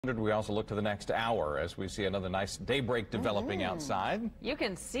We also look to the next hour as we see another nice daybreak developing outside. You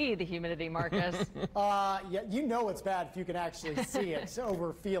can see the humidity, Marcus. Yeah, you know it's bad if you can actually see it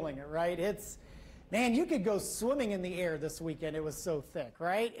over feeling it, right? Man, you could go swimming in the air this weekend. It was so thick,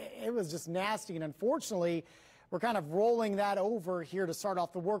 right? It was just nasty, and unfortunately, we're kind of rolling that over here to start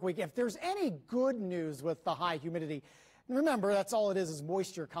off the work week. If there's any good news with the high humidity, remember, that's all it is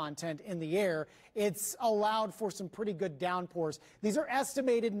moisture content in the air. It's allowed for some pretty good downpours. These are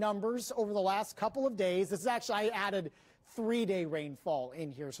estimated numbers over the last couple of days. This is actually, I added 3-day rainfall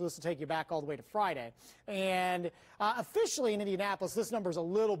in here, so this will take you back all the way to Friday. And officially in Indianapolis, this number is a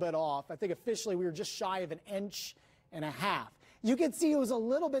little bit off. I think officially we were just shy of 1.5 inches. You can see it was a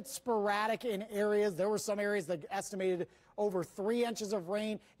little bit sporadic in areas. There were some areas that estimated over 3 inches of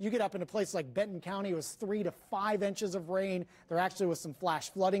rain. You get up into places like Benton County, it was 3 to 5 inches of rain. There actually was some flash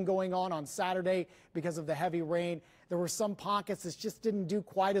flooding going on Saturday because of the heavy rain. There were some pockets that just didn't do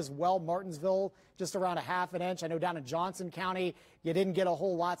quite as well. Martinsville, just around 1/2 inch. I know down in Johnson County, you didn't get a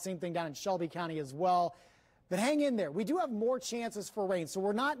whole lot. Same thing down in Shelby County as well. But hang in there. We do have more chances for rain, so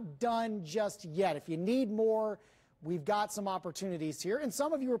we're not done just yet. If you need more, we've got some opportunities here, and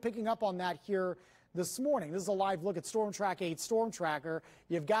some of you are picking up on that here this morning. This is a live look at Storm Track 8 Storm Tracker.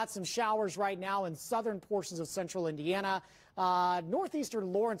 You've got some showers right now in southern portions of central Indiana.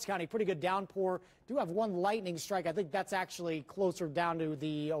 Northeastern Lawrence County, pretty good downpour. Do have one lightning strike. I think that's actually closer down to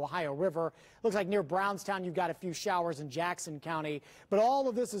the Ohio River. Looks like near Brownstown you've got a few showers in Jackson County. But all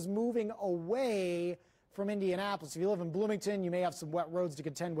of this is moving away from Indianapolis. If you live in Bloomington, you may have some wet roads to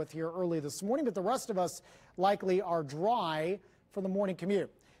contend with here early this morning, but the rest of us likely are dry for the morning commute.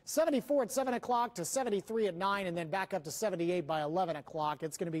 74 at 7 o'clock to 73 at 9, and then back up to 78 by 11 o'clock.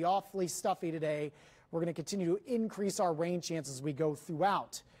 It's going to be awfully stuffy today. We're going to continue to increase our rain chances as we go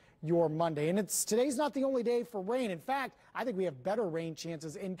throughout your Monday. And today's not the only day for rain. In fact, I think we have better rain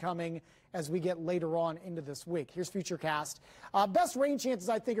chances incoming as we get later on into this week. Here's Futurecast. Best rain chances,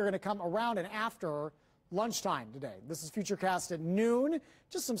 I think, are going to come around and after lunchtime today. This is Futurecast at noon.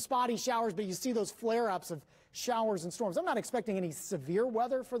 Just some spotty showers, but you see those flare-ups of showers and storms. I'm not expecting any severe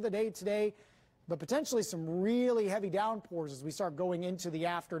weather for the day today, but potentially some really heavy downpours as we start going into the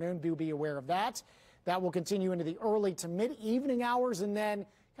afternoon. Do be aware of that. That will continue into the early to mid-evening hours, and then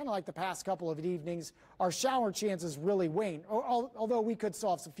kind of like the past couple of evenings, our shower chances really wane, although we could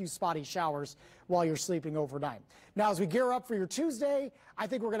still have a few spotty showers while you're sleeping overnight. Now, as we gear up for your Tuesday, I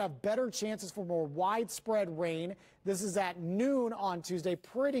think we're going to have better chances for more widespread rain. This is at noon on Tuesday.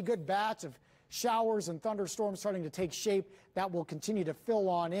 Pretty good batch of showers and thunderstorms starting to take shape. That will continue to fill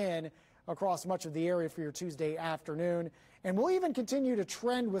on in across much of the area for your Tuesday afternoon. And we'll even continue to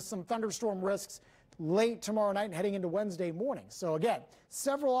trend with some thunderstorm risks late tomorrow night and heading into Wednesday morning. So again,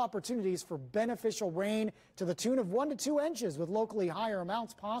 several opportunities for beneficial rain to the tune of 1 to 2 inches with locally higher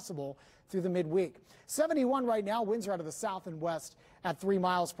amounts possible through the midweek. 71 right now, winds are out of the south and west at 3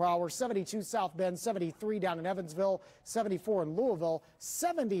 miles per hour. 72 South Bend, 73 down in Evansville, 74 in Louisville,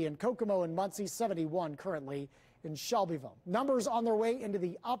 70 in Kokomo and Muncie, 71 currently in Shelbyville. Numbers on their way into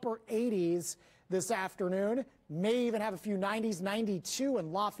the upper 80s this afternoon. May even have a few 90s, 92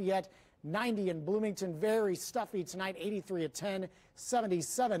 in Lafayette, 90 in Bloomington. Very stuffy tonight, 83 at 10,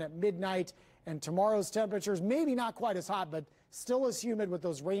 77 at midnight. And tomorrow's temperatures, maybe not quite as hot, but still as humid with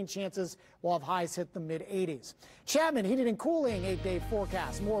those rain chances. We'll have highs hit the mid-80s. Chapman Heating and Cooling 8-day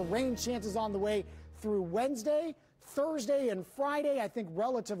forecast. More rain chances on the way through Wednesday, Thursday, and Friday. I think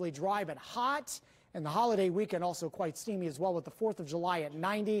relatively dry but hot. And the holiday weekend also quite steamy as well with the 4th of July at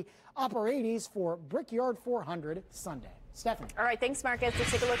 90. Upper 80s for Brickyard 400 Sunday. Stephanie. All right, thanks, Marcus.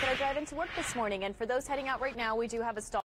 Let's take a look at our drive into work this morning. And for those heading out right now, we do have a stall.